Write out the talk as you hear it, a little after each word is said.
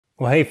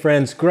Well, hey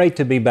friends, great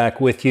to be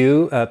back with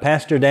you.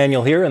 Pastor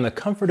Daniel here in the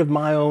comfort of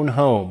my own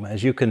home.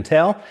 As you can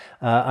tell,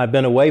 I've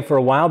been away for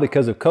a while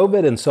because of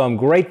COVID, and so I'm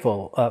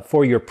grateful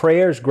for your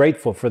prayers,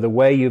 grateful for the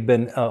way you've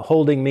been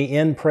holding me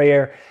in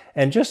prayer,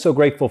 and just so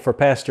grateful for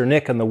Pastor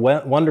Nick and the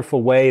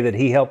wonderful way that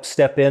he helped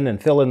step in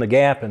and fill in the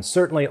gap, and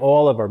certainly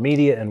all of our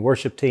media and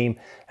worship team,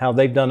 how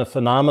they've done a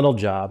phenomenal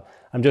job.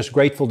 I'm just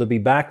grateful to be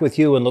back with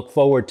you and look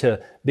forward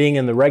to being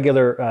in the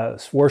regular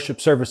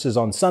worship services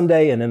on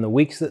Sunday and in the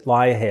weeks that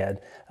lie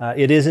ahead.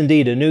 It is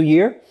indeed a new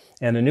year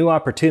and a new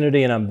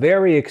opportunity, and I'm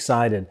very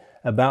excited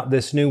about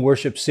this new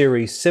worship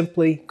series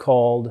simply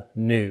called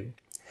New.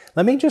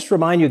 Let me just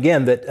remind you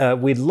again that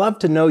we'd love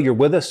to know you're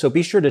with us, so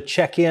be sure to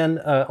check in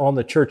on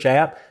the church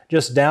app.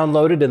 Just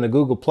download it in the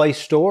Google Play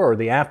Store or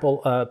the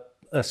Apple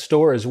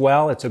store as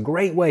well. It's a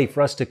great way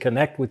for us to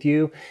connect with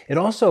you. It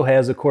also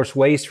has, of course,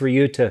 ways for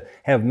you to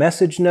have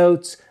message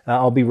notes.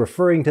 I'll be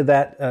referring to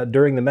that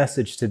during the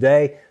message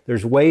today.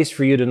 There's ways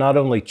for you to not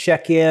only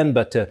check in,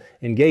 but to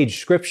engage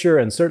Scripture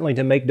and certainly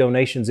to make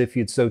donations if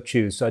you'd so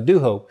choose. So I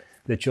do hope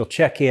that you'll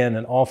check in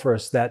and offer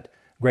us that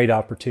great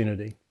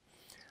opportunity.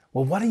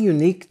 Well, what a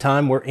unique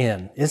time we're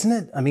in, isn't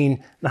it? I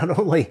mean, not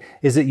only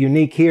is it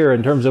unique here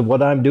in terms of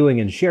what I'm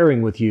doing and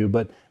sharing with you,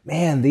 but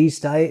man, these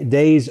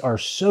days are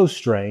so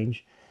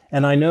strange.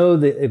 And I know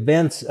the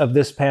events of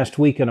this past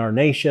week in our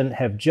nation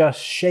have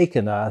just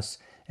shaken us,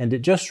 and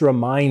it just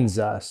reminds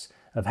us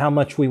of how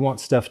much we want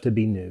stuff to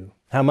be new,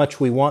 how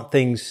much we want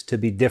things to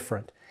be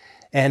different.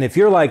 And if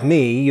you're like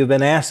me, you've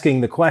been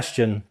asking the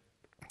question,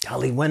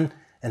 golly, when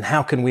and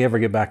how can we ever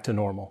get back to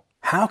normal?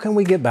 How can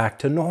we get back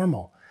to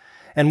normal?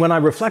 And when I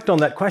reflect on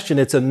that question,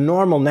 it's a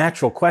normal,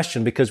 natural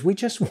question because we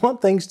just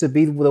want things to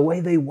be the way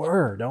they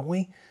were, don't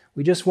we?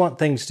 We just want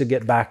things to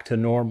get back to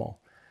normal.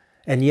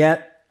 And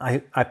yet,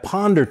 I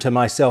ponder to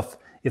myself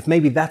if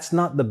maybe that's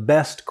not the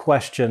best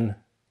question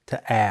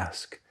to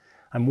ask.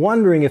 I'm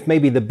wondering if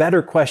maybe the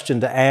better question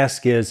to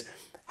ask is,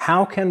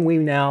 how can we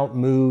now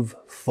move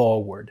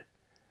forward?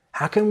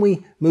 How can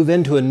we move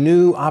into a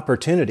new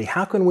opportunity?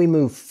 How can we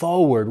move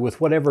forward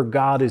with whatever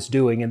God is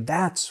doing? And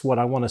that's what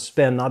I want to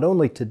spend not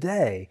only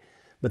today,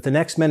 but the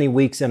next many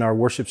weeks in our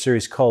worship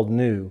series called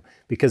New,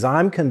 because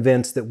I'm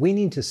convinced that we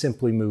need to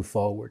simply move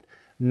forward.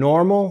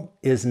 Normal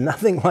is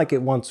nothing like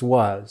it once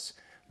was,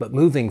 but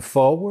moving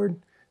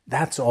forward,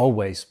 that's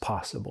always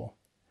possible.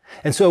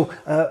 And so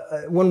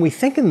when we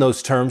think in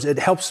those terms, it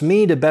helps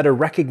me to better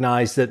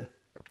recognize that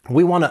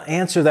we want to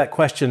answer that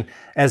question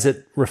as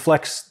it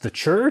reflects the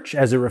church,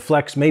 as it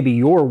reflects maybe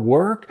your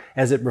work,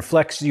 as it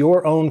reflects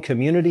your own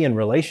community and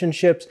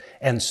relationships,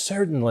 and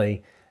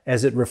certainly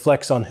as it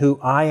reflects on who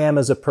I am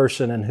as a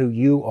person and who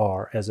you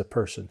are as a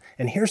person.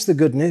 And here's the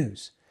good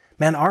news.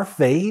 Man, our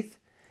faith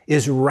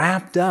is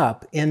wrapped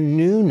up in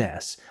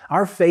newness.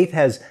 Our faith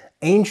has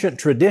ancient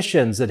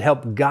traditions that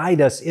help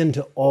guide us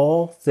into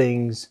all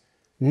things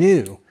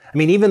new. I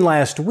mean, even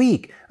last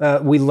week,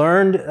 we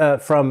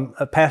learned from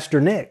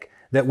Pastor Nick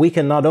that we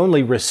can not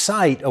only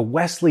recite a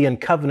Wesleyan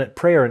covenant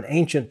prayer, an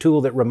ancient tool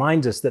that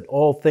reminds us that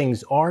all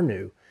things are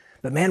new,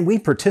 but man, we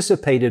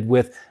participated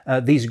with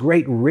these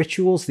great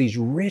rituals, these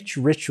rich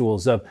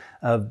rituals of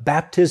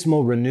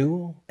baptismal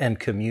renewal and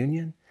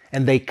communion,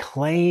 and they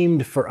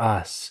claimed for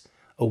us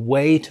a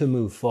way to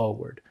move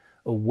forward,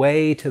 a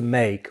way to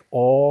make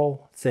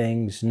all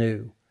things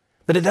new.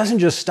 But it doesn't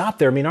just stop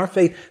there. I mean, our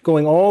faith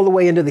going all the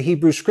way into the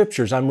Hebrew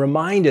Scriptures, I'm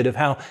reminded of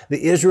how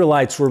the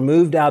Israelites were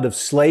moved out of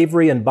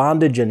slavery and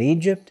bondage in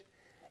Egypt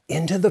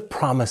into the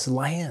Promised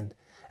Land,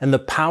 and the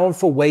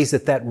powerful ways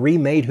that that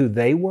remade who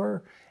they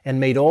were and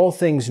made all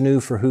things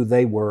new for who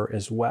they were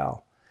as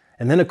well.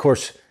 And then, of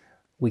course,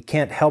 we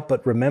can't help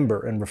but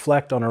remember and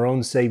reflect on our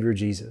own Savior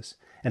Jesus,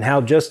 and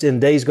how just in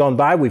days gone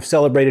by we've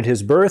celebrated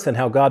His birth, and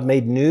how God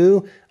made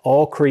new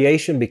all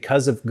creation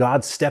because of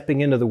God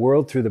stepping into the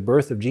world through the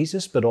birth of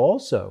Jesus, but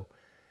also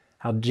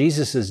how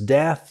Jesus'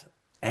 death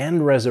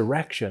and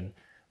resurrection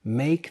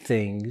make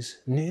things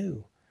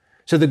new.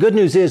 So the good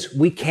news is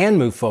we can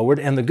move forward,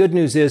 and the good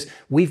news is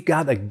we've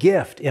got a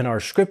gift in our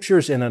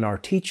scriptures and in our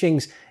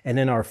teachings and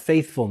in our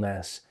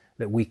faithfulness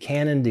that we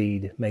can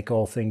indeed make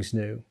all things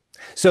new.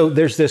 So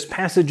there's this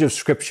passage of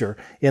Scripture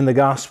in the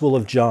Gospel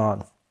of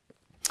John.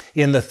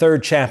 In the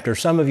 3rd chapter,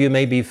 some of you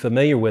may be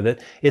familiar with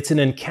it. It's an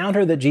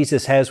encounter that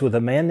Jesus has with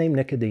a man named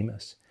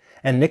Nicodemus.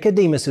 And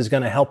Nicodemus is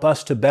going to help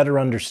us to better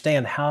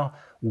understand how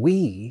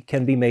we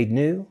can be made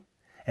new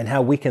and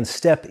how we can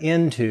step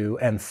into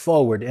and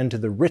forward into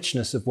the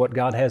richness of what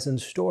God has in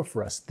store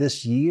for us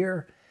this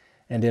year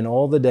and in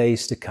all the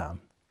days to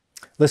come.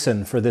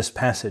 Listen for this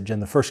passage in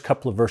the first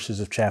couple of verses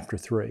of chapter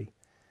 3.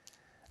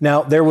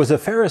 Now, there was a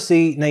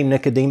Pharisee named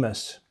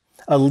Nicodemus,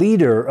 a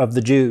leader of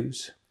the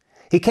Jews.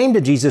 He came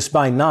to Jesus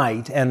by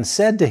night and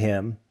said to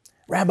him,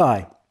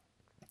 "Rabbi,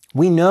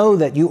 we know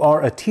that you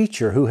are a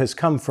teacher who has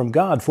come from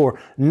God, for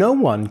no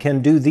one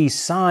can do these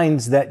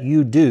signs that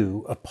you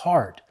do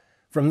apart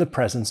from the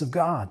presence of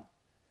God."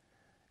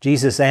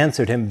 Jesus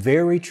answered him,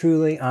 "Very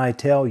truly I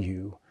tell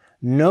you,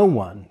 no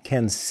one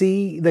can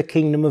see the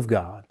kingdom of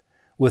God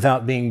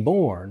without being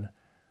born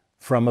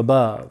from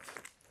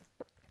above."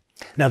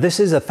 Now, this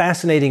is a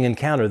fascinating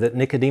encounter that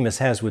Nicodemus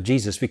has with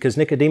Jesus because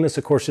Nicodemus,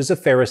 of course, is a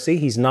Pharisee.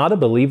 He's not a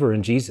believer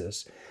in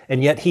Jesus.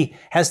 And yet he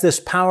has this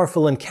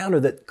powerful encounter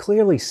that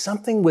clearly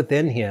something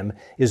within him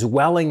is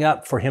welling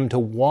up for him to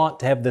want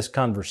to have this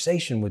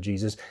conversation with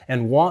Jesus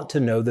and want to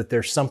know that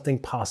there's something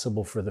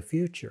possible for the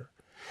future.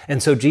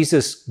 And so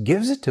Jesus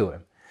gives it to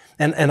him.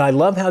 And I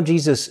love how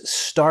Jesus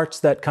starts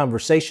that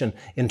conversation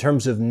in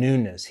terms of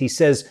newness. He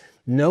says,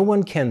 no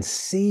one can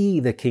see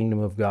the kingdom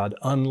of God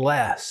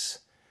unless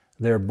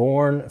they're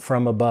born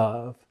from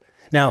above.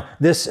 Now,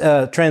 this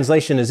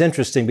translation is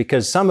interesting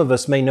because some of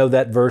us may know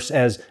that verse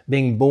as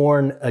being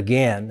born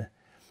again.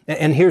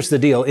 And here's the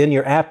deal. In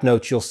your app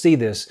notes, you'll see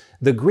this.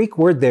 The Greek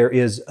word there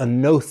is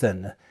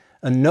anothen.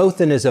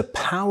 Anothen is a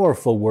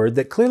powerful word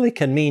that clearly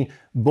can mean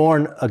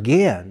born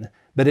again,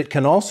 but it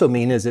can also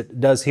mean, as it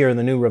does here in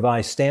the New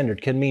Revised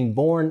Standard, can mean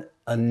born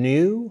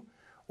anew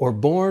or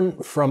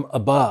born from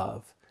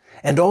above.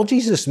 And all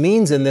Jesus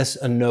means in this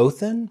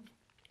anothen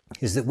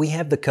is that we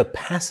have the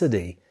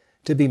capacity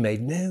to be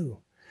made new.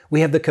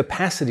 We have the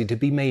capacity to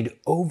be made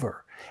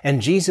over.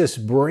 And Jesus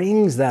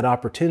brings that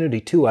opportunity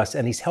to us,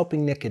 and He's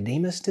helping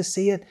Nicodemus to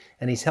see it,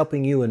 and He's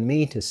helping you and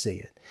me to see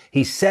it.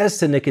 He says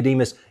to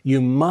Nicodemus, you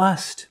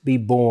must be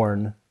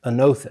born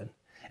anothen.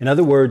 In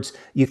other words,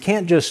 you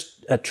can't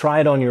just try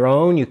it on your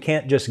own. You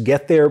can't just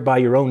get there by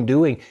your own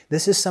doing.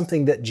 This is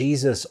something that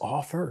Jesus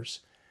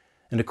offers.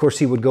 And of course,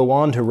 He would go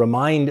on to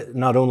remind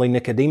not only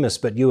Nicodemus,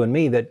 but you and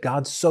me that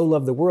God so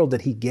loved the world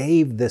that He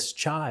gave this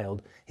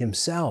child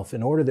Himself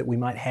in order that we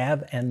might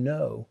have and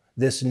know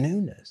this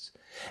newness.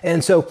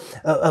 And so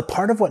a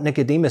part of what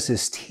Nicodemus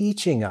is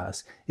teaching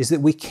us is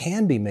that we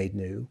can be made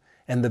new.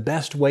 And the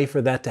best way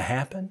for that to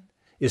happen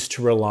is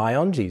to rely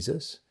on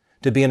Jesus,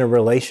 to be in a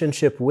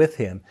relationship with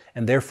Him.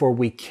 And therefore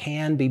we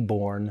can be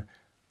born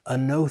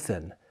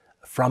anothen,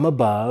 from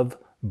above,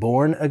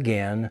 born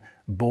again,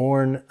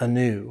 born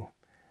anew.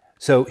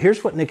 So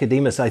here's what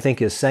Nicodemus, I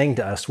think, is saying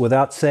to us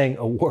without saying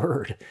a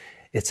word.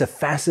 It's a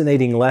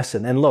fascinating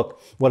lesson. And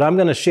look, what I'm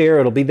going to share,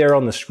 it'll be there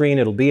on the screen.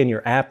 It'll be in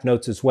your app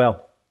notes as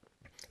well.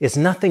 It's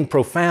nothing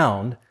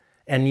profound,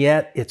 and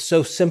yet it's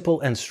so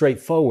simple and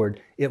straightforward,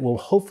 it will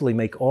hopefully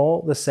make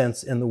all the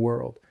sense in the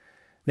world.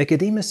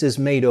 Nicodemus is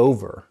made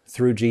over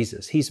through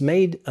Jesus. He's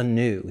made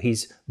anew.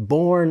 He's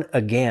born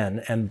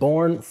again and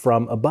born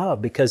from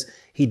above because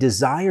he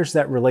desires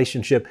that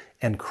relationship,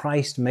 and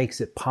Christ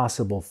makes it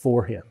possible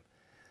for him.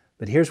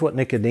 But here's what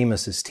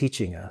Nicodemus is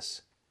teaching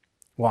us.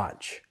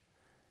 Watch.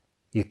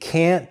 You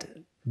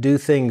can't do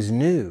things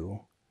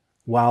new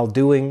while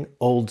doing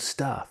old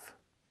stuff.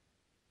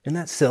 Isn't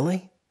that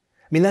silly?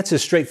 I mean, that's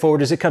as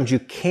straightforward as it comes. You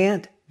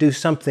can't do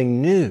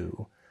something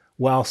new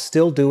while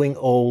still doing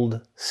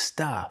old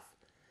stuff.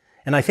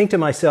 And I think to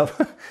myself,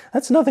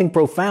 that's nothing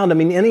profound. I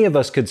mean, any of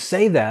us could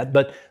say that,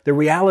 but the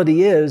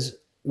reality is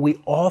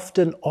we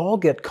often all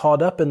get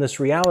caught up in this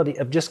reality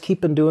of just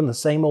keeping doing the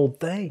same old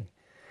thing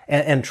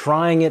and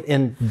trying it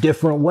in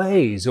different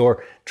ways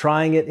or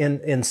trying it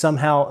in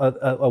somehow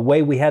a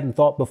way we hadn't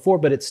thought before,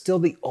 but it's still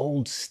the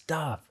old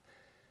stuff.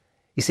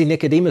 You see,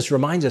 Nicodemus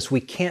reminds us we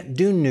can't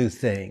do new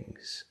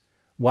things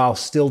while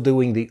still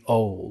doing the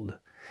old.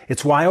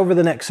 It's why over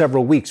the next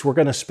several weeks, we're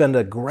going to spend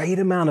a great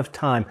amount of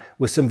time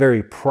with some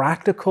very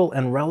practical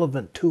and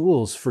relevant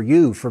tools for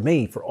you, for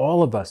me, for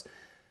all of us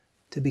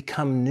to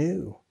become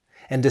new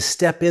and to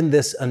step in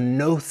this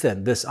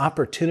anothen, this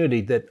opportunity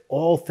that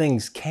all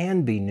things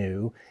can be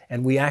new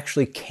and we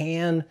actually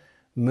can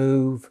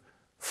move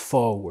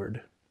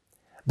forward.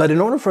 But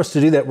in order for us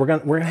to do that, we're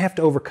going to have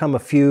to overcome a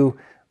few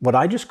what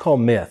I just call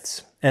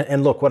myths.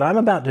 And look, what I'm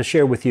about to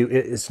share with you,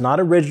 it's not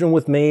original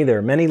with me. There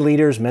are many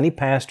leaders, many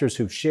pastors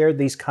who've shared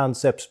these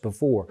concepts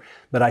before,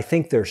 but I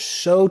think they're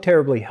so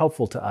terribly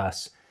helpful to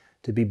us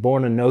to be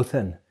born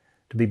anothen,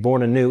 to be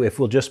born anew, if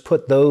we'll just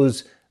put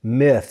those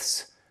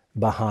myths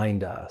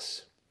behind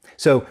us.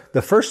 So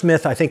the first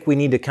myth I think we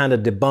need to kind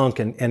of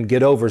debunk and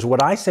get over is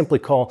what I simply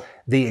call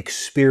the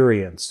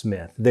experience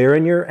myth. There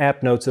in your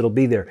app notes, it'll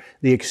be there.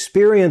 The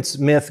experience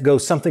myth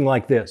goes something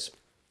like this.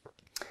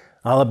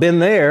 I've been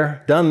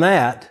there, done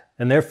that,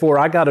 and therefore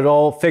I got it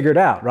all figured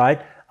out,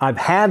 right? I've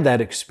had that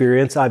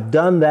experience, I've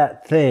done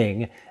that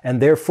thing,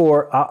 and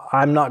therefore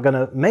I'm not going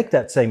to make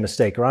that same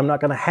mistake or I'm not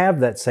going to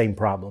have that same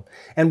problem.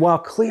 And while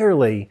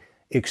clearly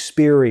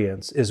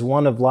experience is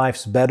one of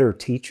life's better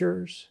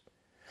teachers,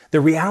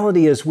 the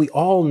reality is we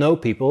all know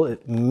people,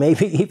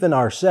 maybe even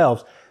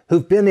ourselves,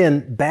 who've been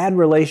in bad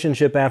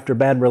relationship after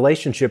bad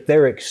relationship.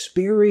 Their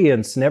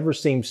experience never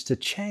seems to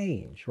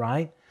change,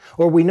 right?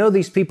 Or we know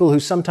these people who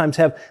sometimes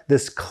have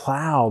this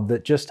cloud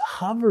that just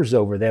hovers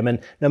over them.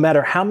 And no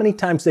matter how many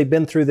times they've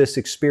been through this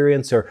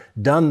experience or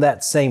done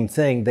that same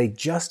thing, they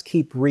just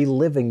keep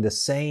reliving the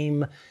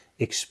same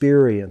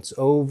experience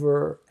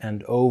over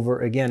and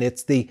over again.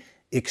 It's the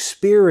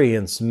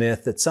experience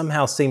myth that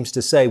somehow seems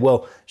to say,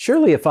 well,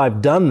 surely if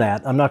I've done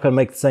that, I'm not going to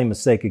make the same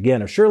mistake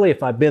again. Or surely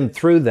if I've been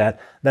through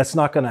that, that's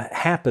not going to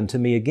happen to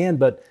me again.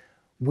 But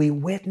we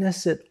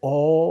witness it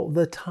all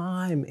the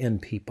time in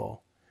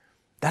people.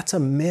 That's a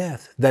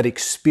myth, that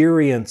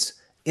experience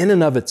in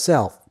and of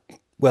itself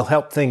will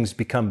help things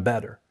become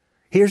better.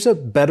 Here's a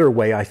better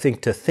way, I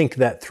think, to think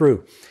that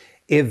through.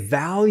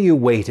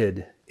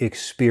 Evaluated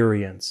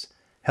experience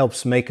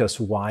helps make us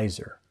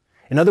wiser.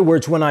 In other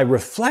words, when I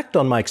reflect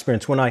on my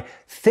experience, when I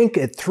think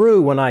it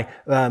through, when I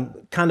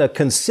kind of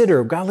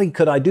consider, golly,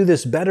 could I do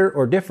this better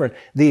or different?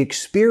 The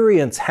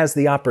experience has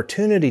the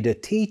opportunity to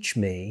teach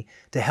me,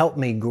 to help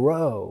me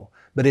grow.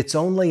 But it's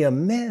only a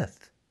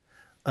myth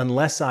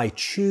unless I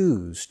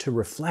choose to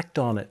reflect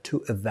on it,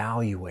 to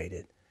evaluate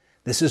it.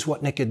 This is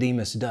what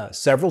Nicodemus does.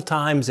 Several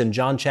times in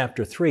John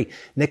chapter 3,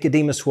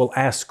 Nicodemus will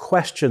ask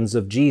questions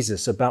of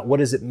Jesus about what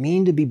does it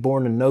mean to be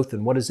born in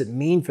Dothan? What does it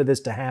mean for this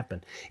to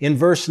happen? In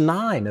verse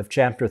 9 of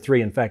chapter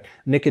 3, in fact,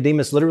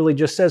 Nicodemus literally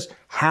just says,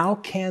 how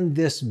can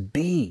this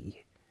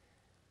be?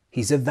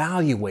 He's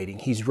evaluating,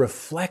 he's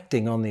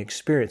reflecting on the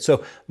experience.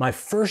 So my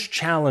first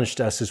challenge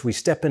to us as we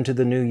step into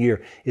the new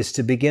year is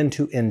to begin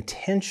to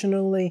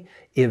intentionally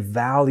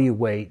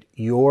evaluate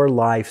your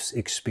life's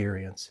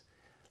experience.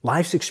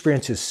 Life's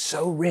experience is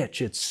so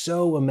rich, it's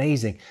so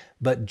amazing,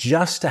 but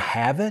just to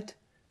have it,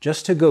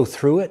 just to go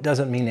through it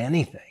doesn't mean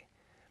anything.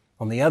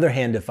 On the other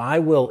hand, if I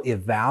will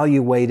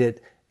evaluate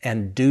it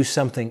and do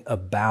something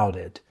about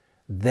it,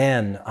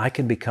 then I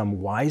can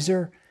become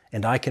wiser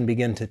and I can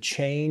begin to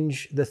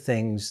change the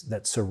things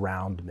that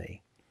surround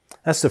me.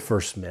 That's the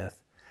first myth.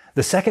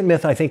 The second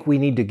myth I think we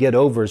need to get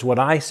over is what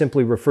I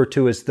simply refer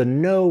to as the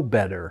know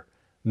better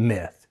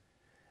myth.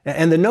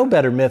 And the know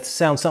better myth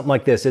sounds something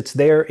like this. It's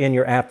there in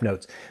your app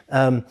notes.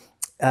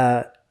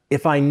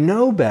 If I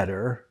know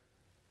better,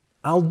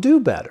 I'll do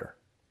better.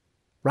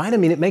 Right? I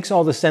mean, it makes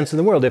all the sense in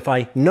the world. If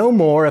I know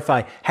more, if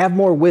I have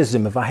more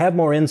wisdom, if I have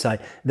more insight,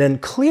 then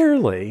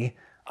clearly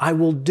I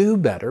will do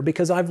better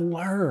because I've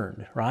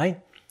learned,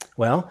 right?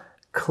 Well,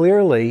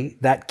 clearly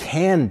that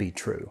can be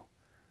true.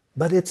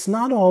 But it's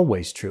not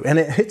always true. And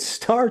it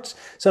starts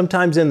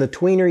sometimes in the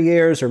tweener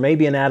years or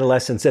maybe in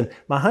adolescence. And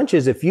my hunch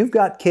is if you've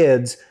got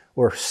kids,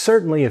 or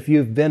certainly if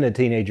you've been a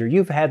teenager,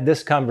 you've had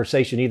this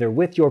conversation either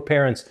with your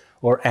parents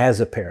or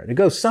as a parent. It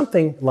goes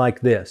something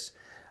like this.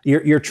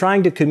 You're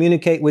trying to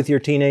communicate with your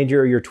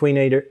teenager or your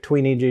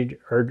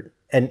tweenager,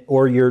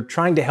 or you're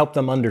trying to help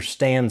them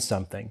understand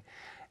something.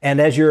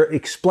 And as you're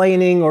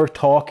explaining or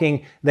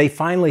talking, they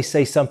finally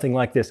say something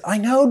like this, I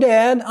know,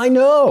 Dad, I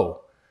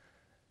know.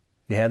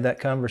 You had that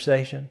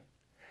conversation?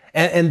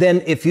 And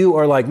then if you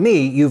are like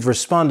me, you've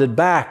responded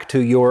back to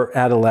your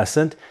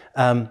adolescent,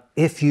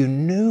 if you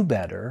knew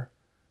better,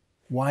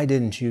 why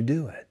didn't you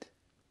do it?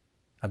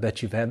 I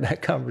bet you've had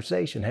that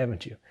conversation,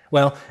 haven't you?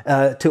 Well,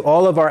 to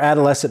all of our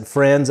adolescent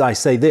friends, I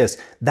say this,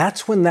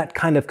 that's when that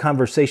kind of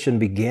conversation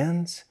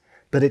begins,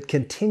 but it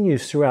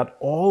continues throughout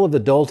all of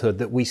adulthood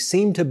that we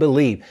seem to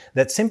believe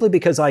that simply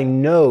because I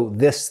know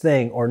this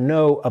thing or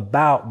know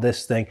about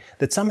this thing,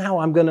 that somehow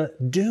I'm going to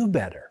do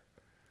better.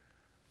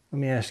 Let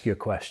me ask you a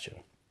question.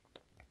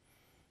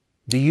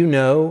 Do you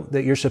know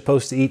that you're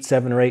supposed to eat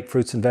 7 or 8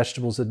 fruits and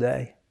vegetables a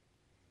day?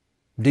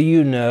 Do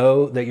you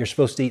know that you're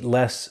supposed to eat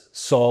less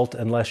salt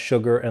and less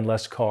sugar and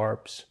less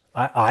carbs?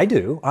 I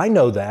do. I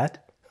know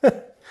that.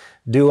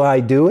 Do I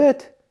do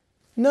it?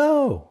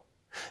 No.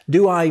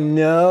 Do I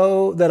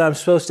know that I'm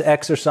supposed to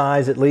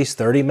exercise at least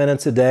 30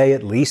 minutes a day,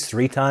 at least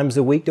 3 times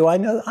a week? Do I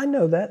know? I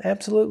know that,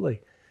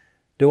 absolutely.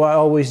 Do I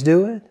always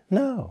do it?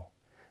 No.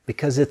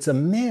 Because it's a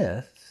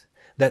myth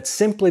that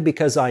simply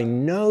because I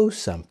know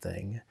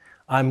something,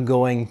 I'm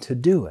going to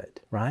do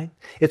it, right?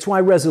 It's why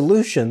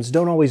resolutions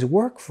don't always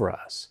work for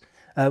us.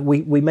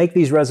 We make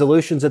these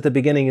resolutions at the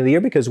beginning of the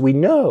year because we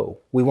know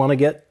we want to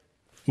get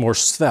more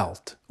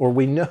svelte, or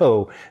we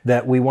know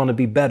that we want to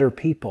be better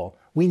people.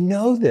 We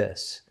know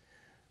this.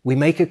 We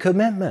make a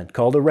commitment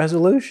called a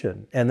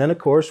resolution. And then, of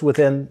course,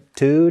 within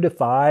 2 to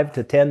 5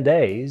 to 10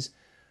 days,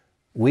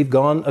 we've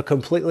gone a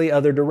completely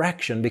other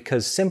direction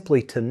because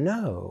simply to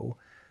know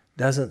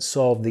doesn't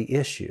solve the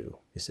issue,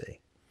 you see.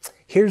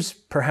 Here's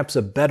perhaps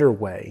a better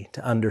way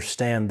to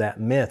understand that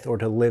myth or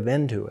to live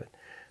into it.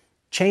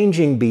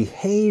 Changing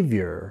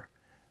behavior,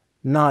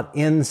 not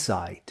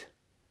insight,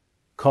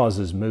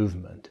 causes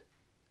movement.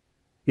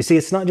 You see,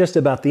 it's not just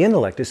about the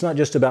intellect, it's not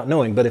just about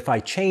knowing, but if I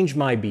change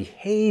my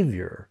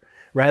behavior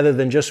rather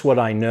than just what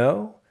I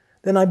know,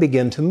 then I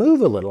begin to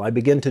move a little. I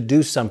begin to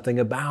do something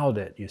about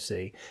it, you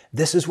see.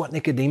 This is what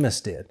Nicodemus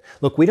did.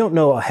 Look, we don't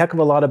know a heck of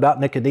a lot about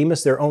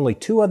Nicodemus. There are only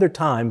 2 other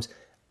times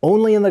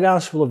only in the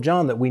Gospel of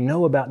John that we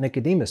know about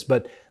Nicodemus,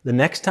 but the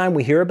next time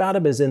we hear about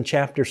him is in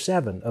chapter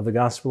 7 of the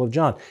Gospel of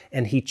John,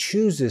 and he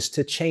chooses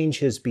to change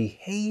his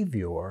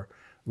behavior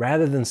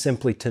rather than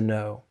simply to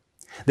know.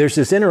 There's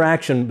this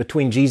interaction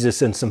between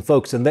Jesus and some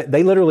folks, and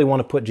they literally want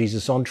to put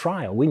Jesus on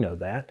trial. We know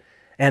that.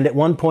 And at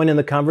one point in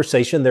the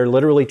conversation, they're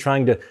literally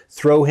trying to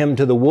throw him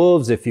to the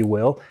wolves, if you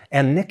will,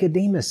 and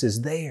Nicodemus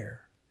is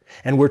there.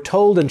 And we're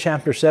told in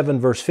chapter 7,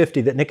 verse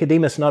 50, that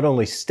Nicodemus not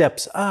only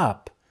steps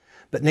up,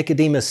 but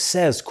Nicodemus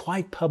says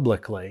quite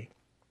publicly,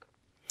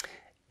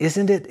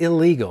 isn't it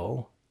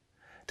illegal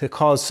to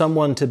cause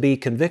someone to be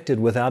convicted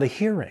without a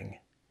hearing?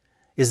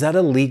 Is that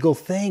a legal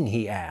thing,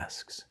 he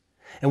asks.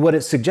 And what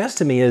it suggests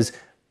to me is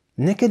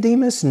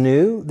Nicodemus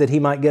knew that he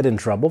might get in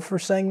trouble for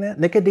saying that.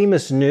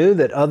 Nicodemus knew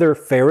that other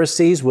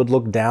Pharisees would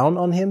look down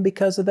on him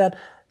because of that.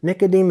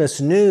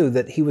 Nicodemus knew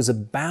that he was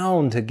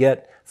bound to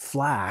get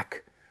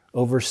flack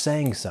over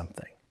saying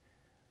something.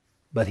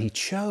 But he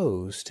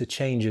chose to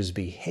change his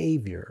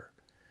behavior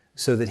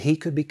so that he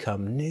could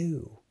become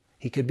new.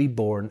 He could be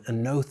born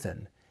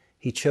anothen.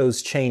 He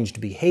chose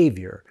changed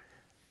behavior,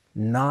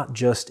 not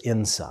just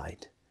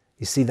insight.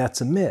 You see,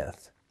 that's a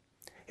myth.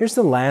 Here's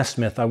the last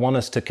myth I want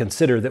us to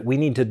consider that we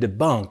need to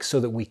debunk so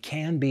that we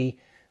can be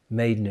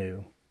made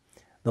new.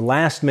 The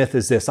last myth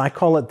is this. I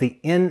call it the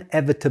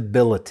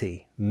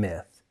inevitability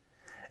myth.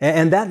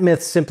 And that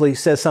myth simply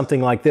says something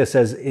like this,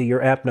 as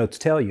your app notes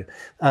tell you.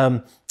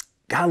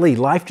 Golly,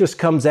 life just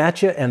comes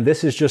at you and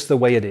this is just the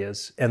way it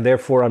is. And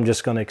therefore, I'm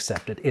just going to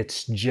accept it.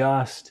 It's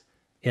just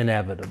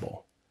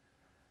inevitable.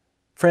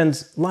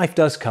 Friends, life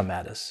does come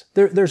at us.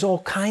 There's all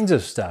kinds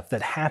of stuff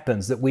that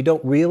happens that we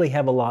don't really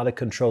have a lot of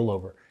control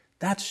over.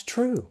 That's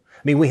true.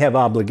 I mean, we have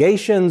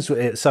obligations.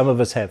 Some of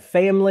us have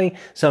family.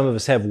 Some of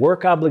us have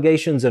work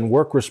obligations and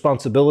work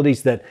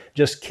responsibilities that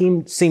just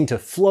seem to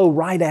flow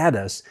right at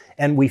us.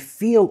 And we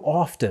feel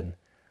often,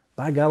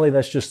 by golly,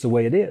 that's just the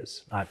way it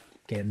is. I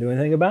can't do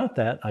anything about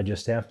that. I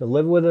just have to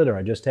live with it, or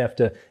I just have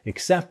to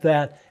accept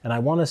that. And I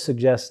want to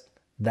suggest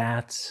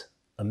that's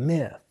a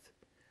myth.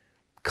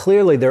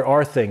 Clearly, there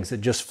are things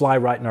that just fly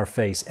right in our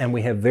face and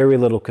we have very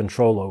little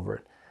control over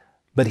it.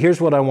 But here's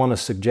what I want to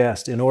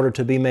suggest. In order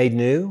to be made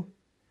new,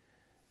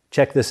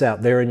 check this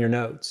out there in your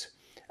notes.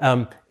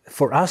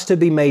 For us to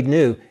be made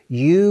new,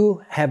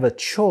 you have a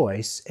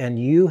choice and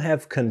you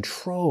have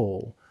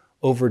control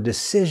over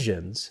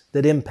decisions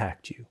that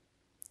impact you.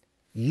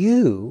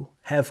 You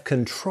have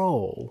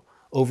control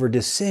over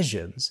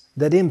decisions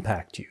that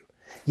impact you.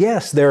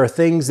 Yes, there are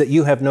things that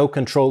you have no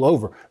control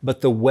over,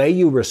 but the way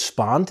you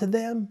respond to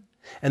them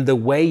and the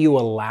way you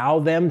allow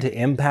them to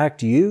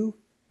impact you,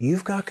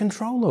 you've got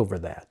control over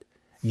that.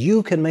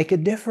 You can make a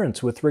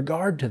difference with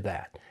regard to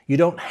that. You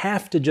don't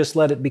have to just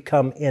let it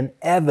become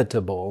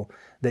inevitable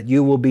that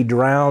you will be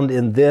drowned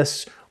in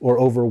this or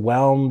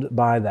overwhelmed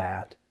by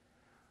that.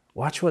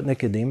 Watch what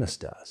Nicodemus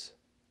does.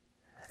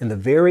 In the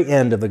very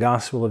end of the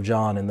Gospel of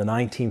John, in the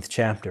 19th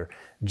chapter,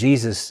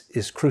 Jesus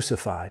is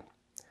crucified.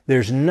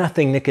 There's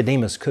nothing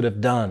Nicodemus could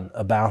have done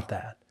about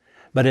that.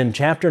 But in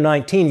chapter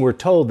 19, we're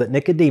told that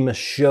Nicodemus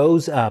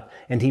shows up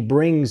and he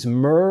brings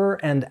myrrh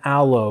and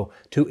aloe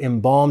to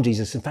embalm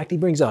Jesus. In fact, he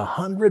brings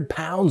 100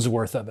 pounds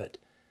worth of it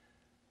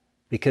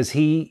because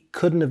he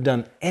couldn't have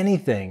done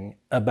anything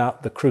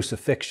about the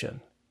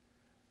crucifixion,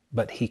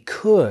 but he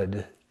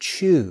could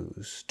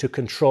choose to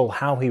control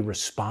how he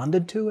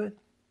responded to it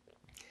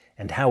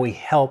and how he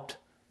helped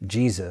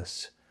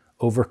Jesus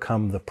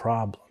overcome the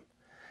problem.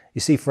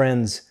 You see,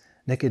 friends,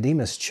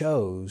 Nicodemus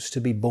chose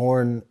to be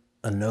born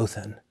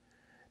anothen,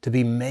 to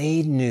be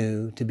made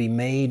new, to be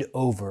made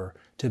over,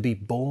 to be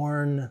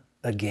born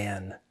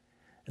again.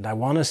 And I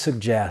want to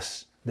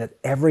suggest that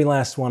every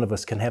last one of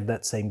us can have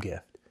that same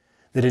gift,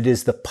 that it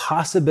is the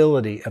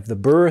possibility of the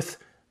birth,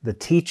 the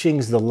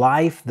teachings, the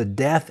life, the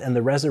death, and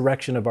the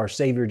resurrection of our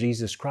Savior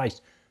Jesus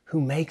Christ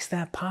who makes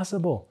that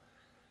possible.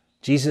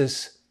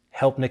 Jesus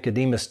helped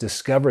Nicodemus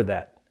discover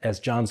that, as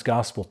John's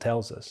Gospel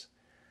tells us.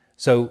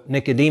 So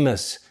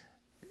Nicodemus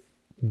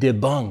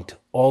debunked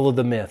all of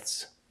the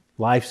myths,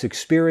 life's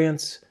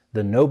experience,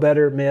 the know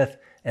better myth,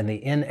 and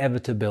the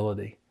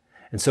inevitability.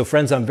 And so,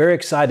 friends, I'm very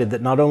excited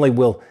that not only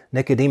will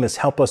Nicodemus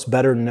help us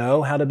better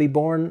know how to be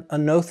born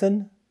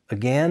anothen,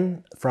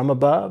 again, from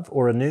above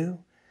or anew,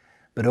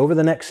 but over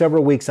the next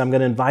several weeks, I'm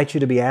going to invite you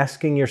to be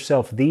asking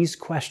yourself these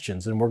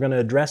questions, and we're going to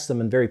address them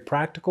in very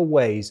practical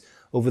ways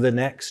over the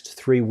next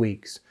 3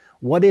 weeks.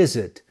 What is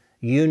it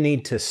you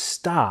need to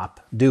stop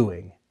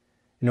doing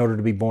in order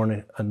to be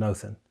born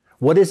anothen?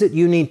 What is it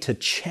you need to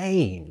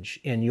change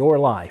in your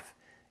life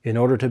in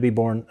order to be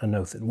born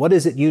anothen? What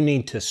is it you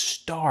need to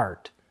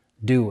start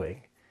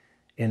doing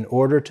in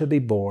order to be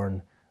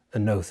born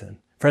anothen?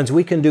 Friends,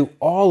 we can do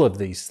all of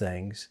these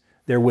things.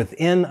 They're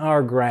within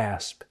our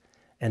grasp,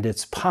 and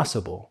it's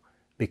possible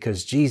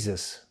because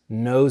Jesus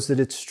knows that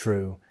it's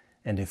true,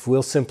 and if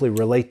we'll simply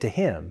relate to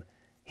Him,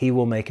 He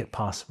will make it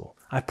possible.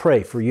 I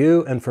pray for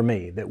you and for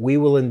me that we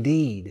will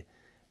indeed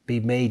be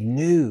made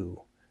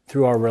new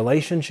through our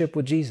relationship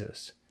with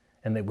Jesus,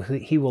 and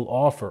that He will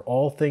offer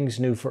all things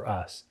new for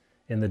us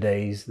in the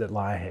days that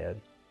lie ahead.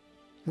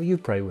 Will you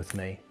pray with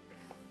me?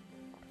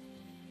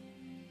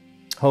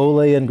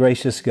 Holy and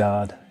gracious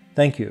God,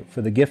 thank you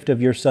for the gift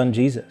of your Son,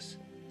 Jesus.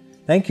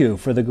 Thank you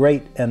for the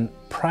great and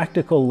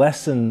practical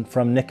lesson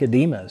from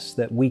Nicodemus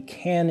that we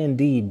can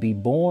indeed be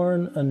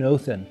born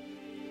anothen,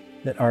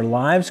 that our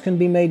lives can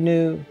be made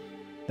new,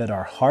 that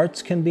our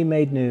hearts can be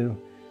made new,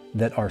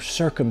 that our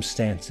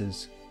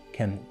circumstances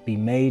can be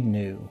made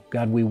new.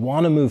 God, we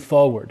want to move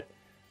forward.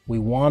 We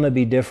want to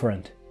be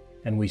different,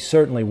 and we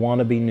certainly want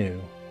to be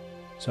new.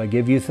 So I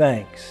give you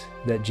thanks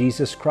that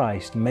Jesus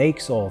Christ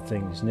makes all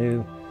things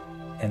new,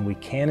 and we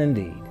can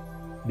indeed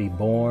be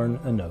born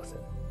anothen.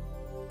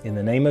 In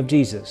the name of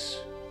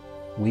Jesus,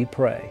 we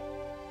pray.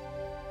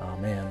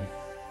 Amen.